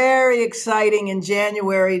be very exciting in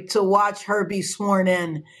January to watch her be sworn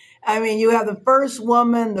in. I mean, you have the first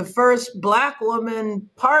woman, the first Black woman,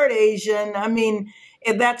 part Asian. I mean,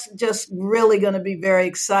 that's just really going to be very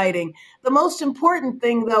exciting. The most important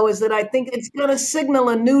thing, though, is that I think it's going to signal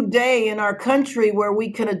a new day in our country where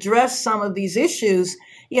we can address some of these issues,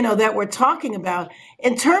 that we're talking about.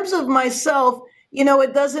 In terms of myself,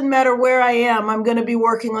 it doesn't matter where I am. I'm going to be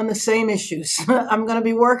working on the same issues. I'm going to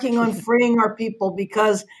be working on freeing our people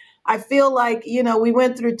because I feel like, we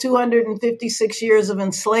went through 256 years of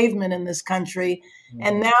enslavement in this country.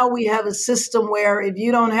 And now we have a system where if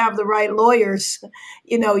you don't have the right lawyers,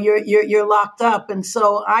 you're locked up. And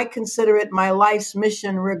so I consider it my life's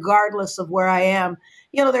mission, regardless of where I am.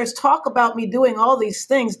 There's talk about me doing all these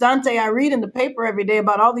things. Donte, I read in the paper every day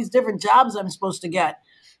about all these different jobs I'm supposed to get.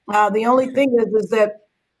 The only thing is that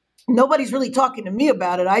nobody's really talking to me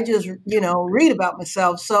about it. I just, read about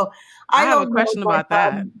myself. So I have a question about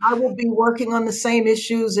that. I will be working on the same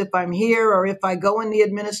issues if I'm here or if I go in the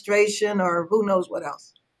administration or who knows what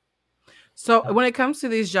else. So when it comes to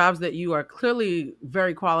these jobs that you are clearly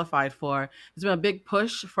very qualified for, there's been a big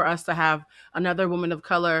push for us to have another woman of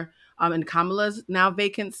color in Kamala's now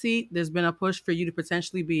vacant seat. There's been a push for you to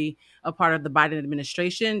potentially be a part of the Biden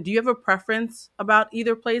administration. Do you have a preference about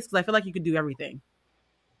either place? Because I feel like you could do everything.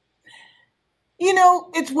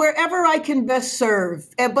 It's wherever I can best serve.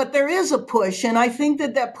 But there is a push, and I think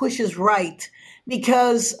that push is right.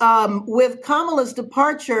 Because with Kamala's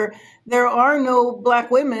departure, there are no Black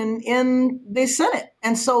women in the Senate.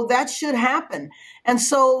 And so that should happen. And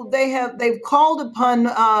so they've called upon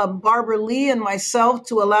Barbara Lee and myself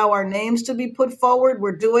to allow our names to be put forward.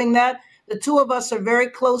 We're doing that. The two of us are very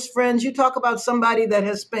close friends. You talk about somebody that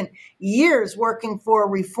has spent years working for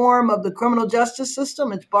reform of the criminal justice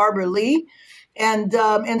system. It's Barbara Lee. And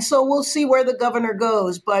so we'll see where the governor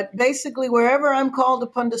goes. But basically, wherever I'm called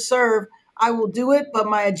upon to serve, I will do it, but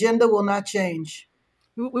my agenda will not change.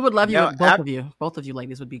 We would love you, both of you. Both of you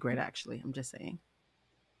ladies would be great, actually. I'm just saying.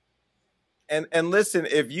 And listen,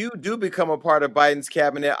 if you do become a part of Biden's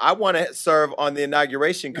cabinet, I want to serve on the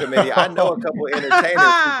inauguration committee. I know a couple of entertainers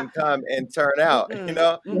who can come and turn out,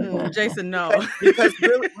 Jason, no. because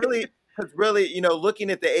really, looking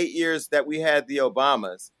at the 8 years that we had the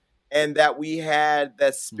Obamas and that we had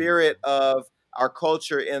that spirit of our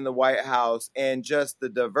culture in the White House and just the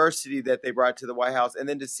diversity that they brought to the White House. And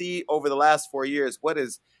then to see over the last 4 years what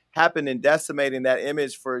has happened in decimating that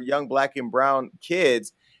image for young Black and brown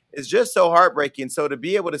kids is just so heartbreaking. So to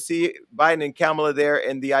be able to see Biden and Kamala there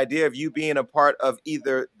and the idea of you being a part of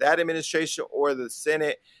either that administration or the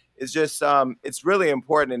Senate is just, it's really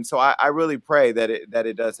important. And so I really pray that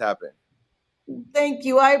it does happen. Thank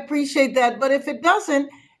you. I appreciate that. But if it doesn't,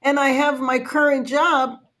 And I have my current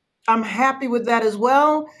job. I'm happy with that as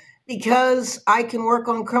well because I can work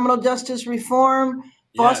on criminal justice reform,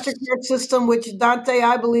 foster Yes. care system, which Donte,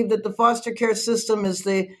 I believe that the foster care system is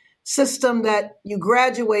the system that you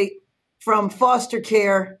graduate from foster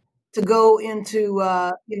care to go into,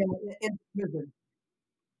 into prison.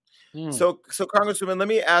 So Congresswoman, let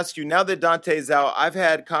me ask you. Now that Dante's out, I've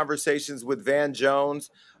had conversations with Van Jones,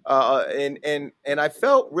 and I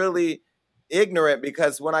felt really ignorant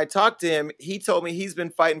because when I talked to him, he told me he's been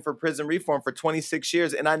fighting for prison reform for 26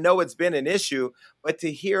 years, and I know it's been an issue. But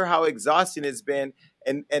to hear how exhausting it's been,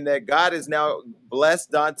 and that God has now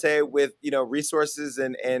blessed Donte with resources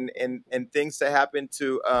and things to happen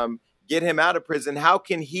to get him out of prison, how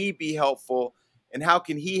can he be helpful, and how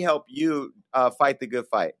can he help you fight the good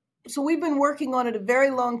fight? So we've been working on it a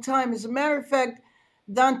very long time. As a matter of fact,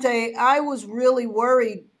 Donte, I was really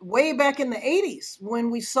worried way back in the 80s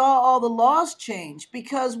when we saw all the laws change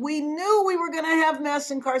because we knew we were going to have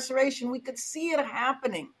mass incarceration. We could see it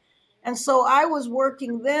happening. And so I was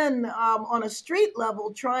working then on a street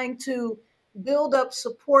level trying to build up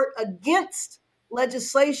support against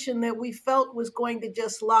legislation that we felt was going to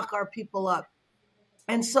just lock our people up.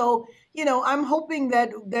 And so, I'm hoping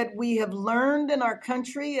that we have learned in our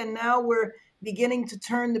country and now we're beginning to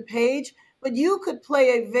turn the page. But you could play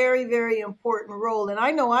a very, very important role. And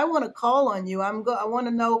I know I want to call on you. I want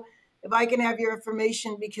to know if I can have your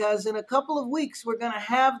information because in a couple of weeks we're going to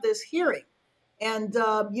have this hearing. And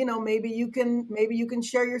maybe you can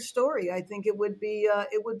share your story. I think it would be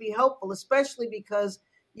helpful, especially because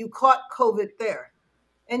you caught COVID there.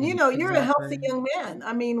 And, you're a healthy young man.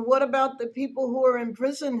 I mean, what about the people who are in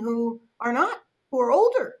prison who are not, who are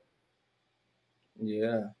older?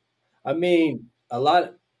 Yeah. I mean,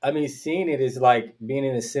 seeing it is like being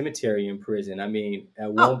in a cemetery in prison. I mean,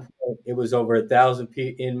 at one point, it was over 1,000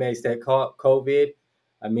 inmates that caught COVID.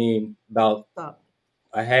 I mean, about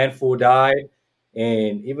a handful died.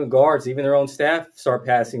 And even guards, even their own staff start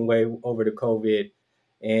passing away over the COVID.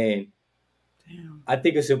 And I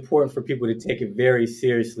think it's important for people to take it very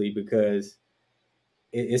seriously because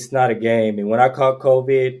it's not a game. And when I caught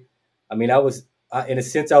COVID, I mean, in a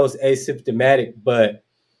sense, I was asymptomatic, but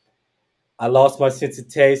I lost my sense of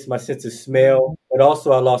taste, my sense of smell, but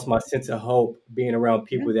also I lost my sense of hope being around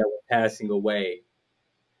people that were passing away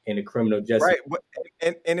in the criminal justice.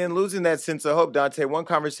 Right. And in losing that sense of hope, Donte, one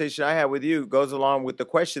conversation I had with you goes along with the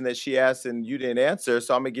question that she asked and you didn't answer.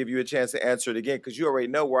 So I'm going to give you a chance to answer it again because you already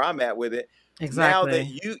know where I'm at with it. Exactly. Now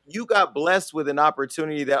that you got blessed with an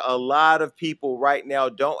opportunity that a lot of people right now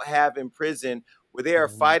don't have in prison, where they are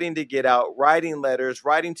fighting to get out, writing letters,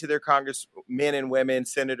 writing to their congressmen and women,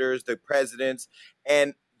 senators, the presidents,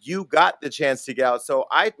 and you got the chance to get out. So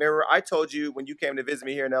I remember I told you when you came to visit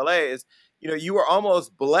me here in LA you were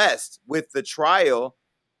almost blessed with the trial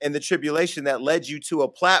and the tribulation that led you to a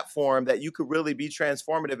platform that you could really be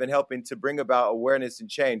transformative in helping to bring about awareness and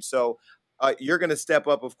change. So you're going to step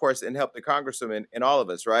up, of course, and help the Congresswoman and all of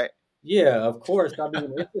us, right? Yeah, of course. I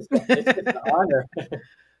mean, it's just an honor.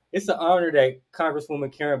 It's an honor that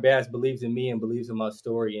Congresswoman Karen Bass believes in me and believes in my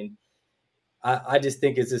story. And I just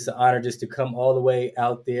think it's just an honor just to come all the way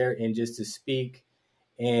out there and just to speak.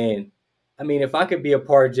 And I mean, if I could be a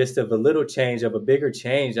part just of a little change, of a bigger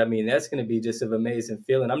change, I mean, that's going to be just an amazing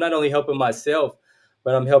feeling. I'm not only helping myself,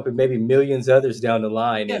 but I'm helping maybe millions others down the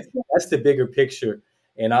line. Yes. And that's the bigger picture.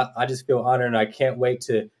 And I just feel honored, and I can't wait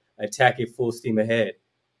to attack it full steam ahead.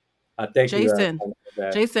 Thank Jason,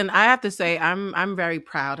 you. Jason, I have to say, I'm very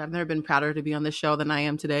proud. I've never been prouder to be on this show than I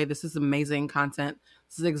am today. This is amazing content.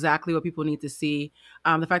 This is exactly what people need to see.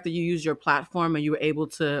 The fact that you used your platform and you were able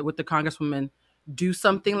to, with the Congresswoman, do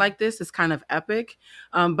something like this is kind of epic.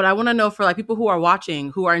 But I want to know for like people who are watching,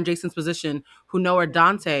 who are in Jason's position, who know are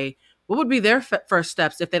Donte, what would be their first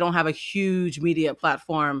steps if they don't have a huge media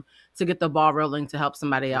platform to get the ball rolling to help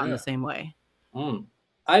somebody out in the same way?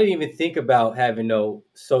 I didn't even think about having no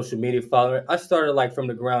social media following. I started like from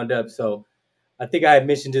the ground up. So I think I had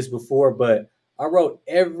mentioned this before, but I wrote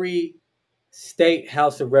every state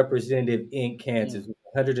House of Representative in Kansas,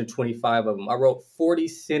 125 of them. I wrote 40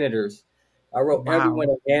 senators. I wrote everyone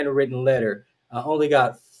a handwritten letter. I only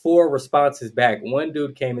got 4 responses back. One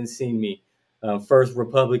dude came and seen me. First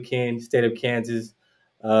Republican, state of Kansas,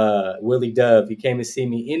 Willie Dove. He came and see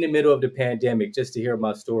me in the middle of the pandemic just to hear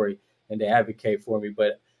my story and to advocate for me.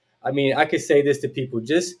 But I mean, I could say this to people: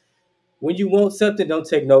 just when you want something, don't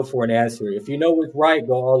take no for an answer. If you know what's right,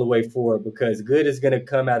 go all the way for it, because good is going to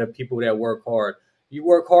come out of people that work hard. You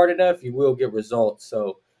work hard enough, you will get results.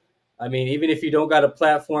 So, I mean, even if you don't got a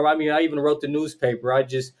platform, I mean, I even wrote the newspaper.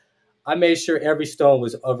 I made sure every stone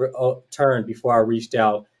was overturned before I reached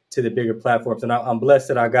out to the bigger platforms. And I'm blessed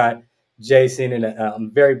that I got Jason, and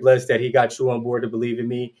I'm very blessed that he got you on board to believe in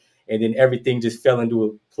me. And then everything just fell into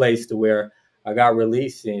a place to where I got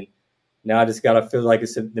released. And now I just got to feel like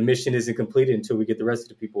the mission isn't completed until we get the rest of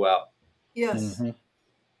the people out. Yes. Mm-hmm.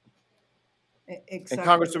 Exactly. And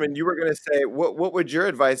Congresswoman, you were going to say, what would your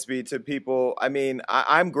advice be to people? I mean,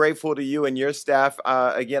 I'm grateful to you and your staff.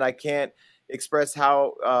 Again, I can't express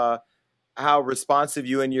how responsive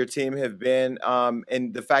you and your team have been,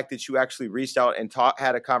 and the fact that you actually reached out and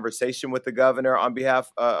had a conversation with the governor on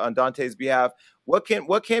Donte's behalf. What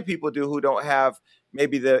can people do who don't have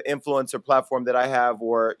maybe the influence or platform that I have,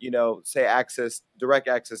 or say direct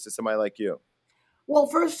access to somebody like you? Well,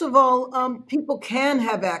 first of all, people can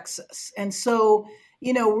have access. And so,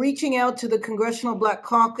 reaching out to the Congressional Black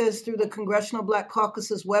Caucus through the Congressional Black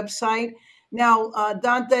Caucus's website. Now,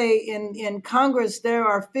 Donte, in Congress, there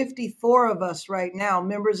are 54 of us right now,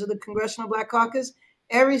 members of the Congressional Black Caucus.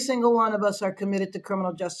 Every single one of us are committed to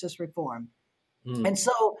criminal justice reform. And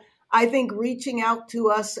so I think reaching out to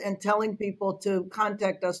us and telling people to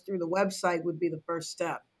contact us through the website would be the first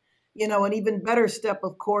step. An even better step,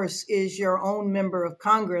 of course, is your own member of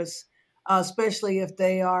Congress, especially if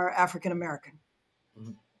they are African American.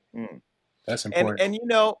 That's important. And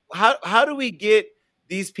how do we get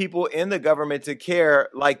these people in the government to care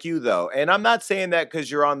like you, though? And I'm not saying that because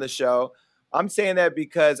you're on the show. I'm saying that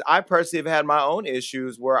because I personally have had my own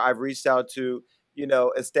issues where I've reached out to,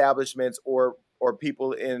 establishments or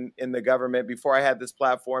people in the government before I had this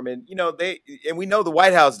platform. And, we know the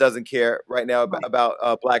White House doesn't care right now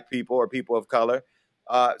about Black people or people of color.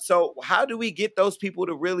 So how do we get those people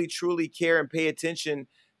to really, truly care and pay attention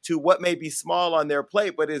to what may be small on their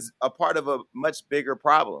plate, but is a part of a much bigger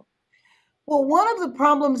problem? Well, one of the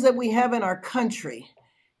problems that we have in our country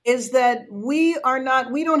is that we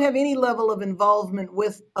don't have any level of involvement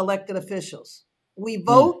with elected officials. We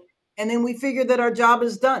vote and then we figure that our job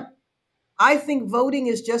is done. I think voting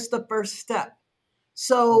is just the first step.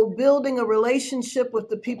 So building a relationship with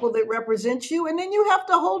the people that represent you, and then you have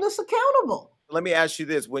to hold us accountable. Let me ask you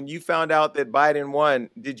this. When you found out that Biden won,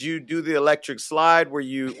 did you do the electric slide? Were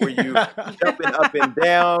you jumping up and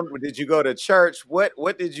down? Did you go to church?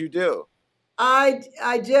 What did you do?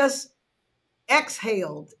 I just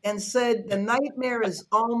exhaled and said, the nightmare is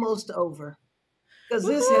almost over, because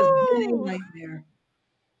this has been a nightmare.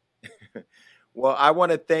 Well, I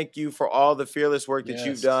want to thank you for all the fearless work that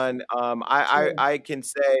you've done. I can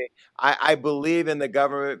say I believe in the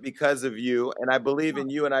government because of you, and I believe in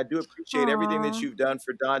you, and I do appreciate everything that you've done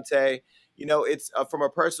for Donte. It's from a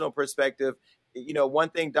personal perspective. One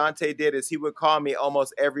thing Donte did is he would call me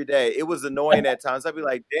almost every day. It was annoying at times. I'd be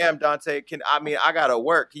like, damn, Donte, I got to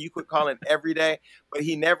work. Can you quit calling every day? But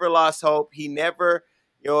he never lost hope. He never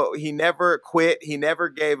quit. He never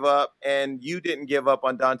gave up, and you didn't give up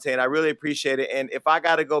on Donte, and I really appreciate it. And if I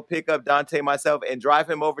got to go pick up Donte myself and drive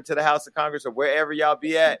him over to the House of Congress or wherever y'all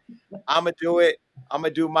be at, I'm going to do it. I'm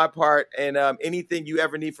going to do my part. And anything you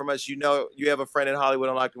ever need from us, you have a friend in Hollywood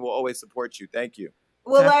Unlocked, and we'll always support you. Thank you.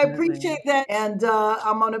 Well, definitely. I appreciate that. And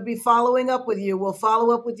I'm going to be following up with you. We'll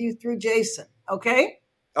follow up with you through Jason. Okay?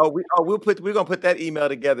 We're going to put that email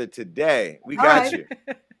together today. We got you.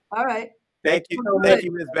 All right. Thank you. Thank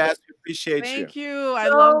you, Ms. Bass. We appreciate you. Thank you. I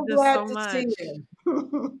love this so much.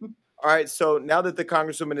 All right. So now that the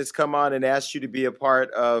Congresswoman has come on and asked you to be a part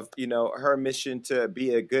of, her mission to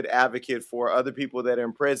be a good advocate for other people that are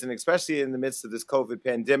in prison, especially in the midst of this COVID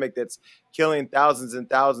pandemic that's killing thousands and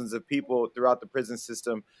thousands of people throughout the prison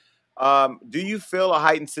system, do you feel a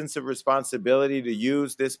heightened sense of responsibility to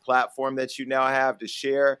use this platform that you now have to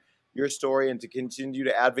share your story and to continue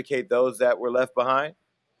to advocate those that were left behind?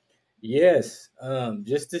 Yes.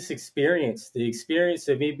 Just the experience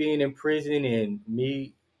of me being in prison and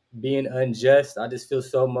me being unjust. I just feel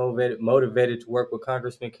so motivated to work with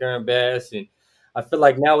Congressman Karen Bass. And I feel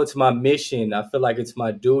like now it's my mission. I feel like it's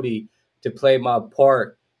my duty to play my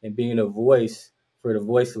part in being a voice for the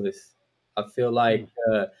voiceless. I feel like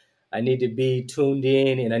I need to be tuned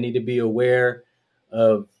in, and I need to be aware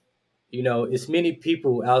of, it's many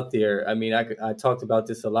people out there. I mean, I talked about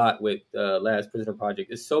this a lot with Last Prisoner Project.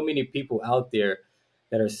 There's so many people out there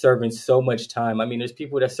that are serving so much time. I mean, there's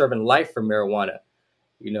people that are serving life for marijuana.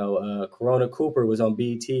 Corona Cooper was on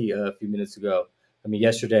BT a few minutes ago.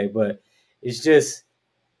 Yesterday. But it's just,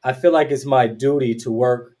 I feel like it's my duty to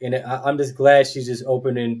work. And I'm just glad she's just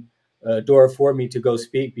opening a door for me to go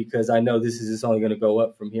speak, because I know this is just only going to go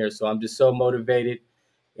up from here. So I'm just so motivated,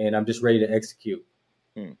 and I'm just ready to execute.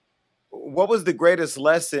 What was the greatest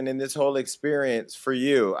lesson in this whole experience for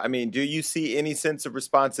you? I mean, do you see any sense of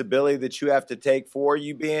responsibility that you have to take for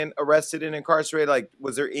you being arrested and incarcerated? Like,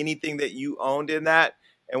 was there anything that you owned in that?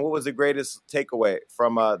 And what was the greatest takeaway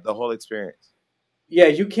from the whole experience? Yeah,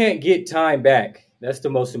 you can't get time back. That's the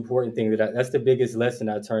most important thing. That's the biggest lesson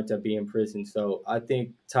I learned to be in prison. So I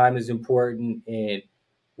think time is important, and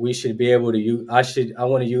we should be able to. I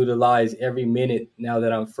want to utilize every minute now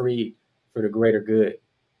that I'm free for the greater good.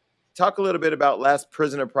 Talk a little bit about Last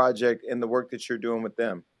Prisoner Project and the work that you're doing with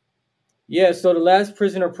them. Yeah, so the Last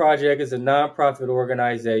Prisoner Project is a nonprofit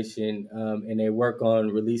organization, and they work on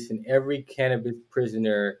releasing every cannabis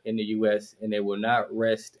prisoner in the U.S., and they will not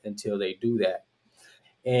rest until they do that.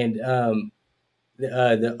 And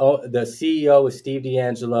the CEO is Steve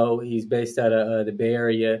D'Angelo. He's based out of the Bay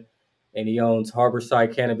Area, and he owns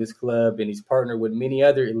Harborside Cannabis Club, and he's partnered with many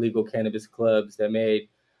other illegal cannabis clubs that made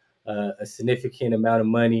a significant amount of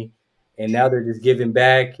money, and now they're just giving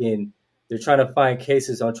back, and they're trying to find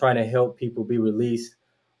cases on trying to help people be released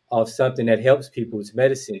off something that helps people. It's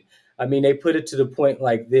medicine. I mean, they put it to the point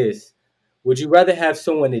like this: would you rather have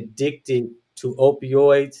someone addicted to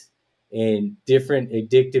opioids and different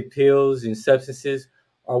addictive pills and substances,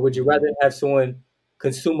 or would you rather have someone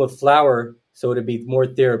consume a flower so it'd be more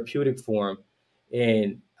therapeutic for them?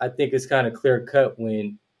 And I think it's kind of clear cut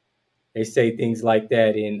when they say things like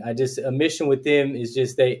that. And a mission with them is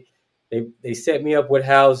just they set me up with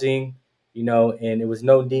housing, and it was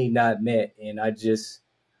no need not met. And I'm just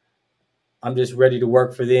ready to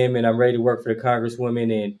work for them, and I'm ready to work for the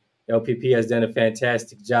Congresswoman, and LPP has done a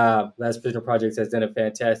fantastic job. Last Prisoner Project has done a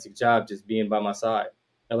fantastic job just being by my side.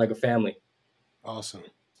 They're like a family. Awesome.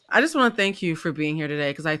 I just want to thank you for being here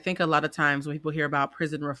today, because I think a lot of times when people hear about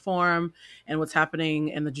prison reform and what's happening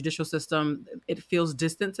in the judicial system, it feels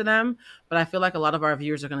distant to them. But I feel like a lot of our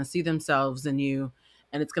viewers are going to see themselves in you,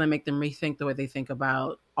 and it's going to make them rethink the way they think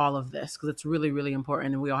about all of this, because it's really, really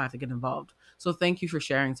important, and we all have to get involved. So thank you for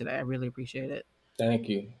sharing today. I really appreciate it. Thank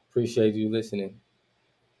you. Appreciate you listening.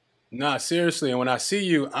 Nah, seriously. And when I see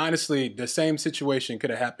you, honestly, the same situation could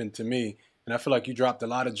have happened to me. And I feel like you dropped a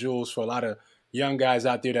lot of jewels for a lot of young guys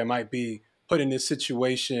out there that might be put in this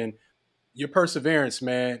situation. Your perseverance,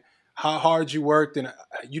 man, how hard you worked, and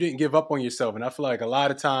you didn't give up on yourself. And I feel like a lot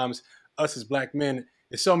of times us as black men,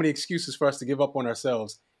 there's so many excuses for us to give up on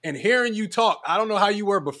ourselves. And hearing you talk, I don't know how you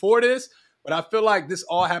were before this, but I feel like this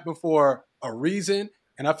all happened for a reason.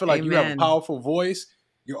 And I feel like you have a powerful voice.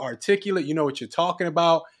 You're articulate. You know what you're talking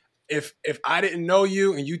about. If I didn't know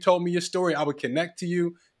you and you told me your story, I would connect to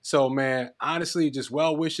you. So, man, honestly, just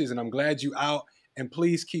well wishes, and I'm glad you out. And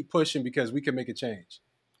please keep pushing, because we can make a change.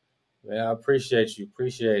 Yeah, I appreciate you.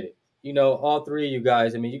 Appreciate it. All three of you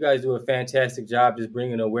guys, you guys do a fantastic job just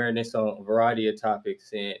bringing awareness on a variety of topics.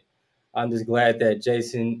 And I'm just glad that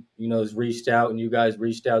Jason, has reached out, and you guys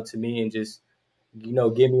reached out to me and just,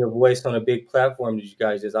 give me a voice on a big platform that you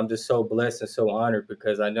guys just. I'm just so blessed and so honored,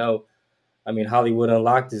 because I know, Hollywood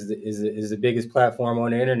Unlocked is the biggest platform on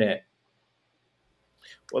the internet.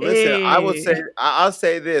 Well, listen, I'll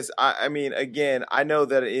say this. I mean, again, I know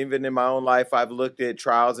that even in my own life, I've looked at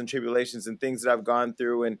trials and tribulations and things that I've gone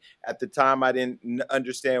through. And at the time, I didn't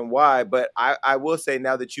understand why. But I will say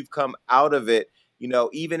now that you've come out of it,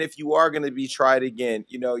 even if you are going to be tried again,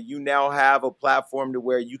 you now have a platform to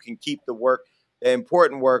where you can keep the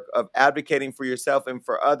important work of advocating for yourself and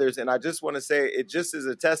for others. And I just want to say it just is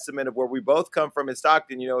a testament of where we both come from in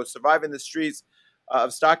Stockton. Surviving the streets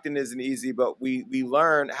of Stockton isn't easy, but we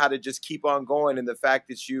learn how to just keep on going. And the fact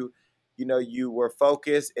that you were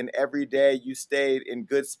focused, and every day you stayed in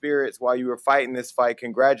good spirits while you were fighting this fight.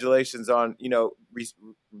 Congratulations on,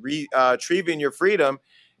 retrieving your freedom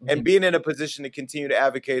and being in a position to continue to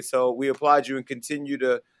advocate. So we applaud you and continue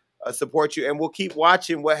to support you, and we'll keep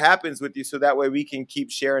watching what happens with you, so that way we can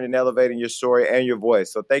keep sharing and elevating your story and your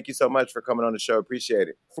voice. So thank you so much for coming on the show. Appreciate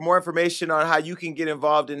it. For more information on how you can get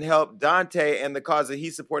involved and help Donte and the cause that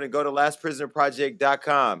he's supporting, go to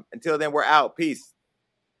lastprisonerproject.com. Until then, we're out. Peace.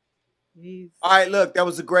 All right, look, that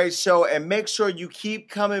was a great show, and make sure you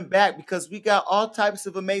keep coming back, because we got all types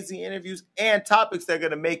of amazing interviews and topics that are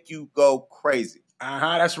going to make you go crazy.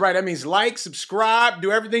 That's right. That means like, subscribe,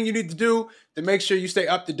 do everything you need to do to make sure you stay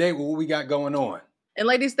up to date with what we got going on. And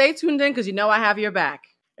ladies, stay tuned in, because I have your back.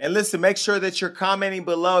 And listen, make sure that you're commenting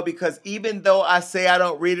below, because even though I say I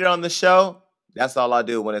don't read it on the show, that's all I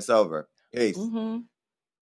do when it's over. Peace.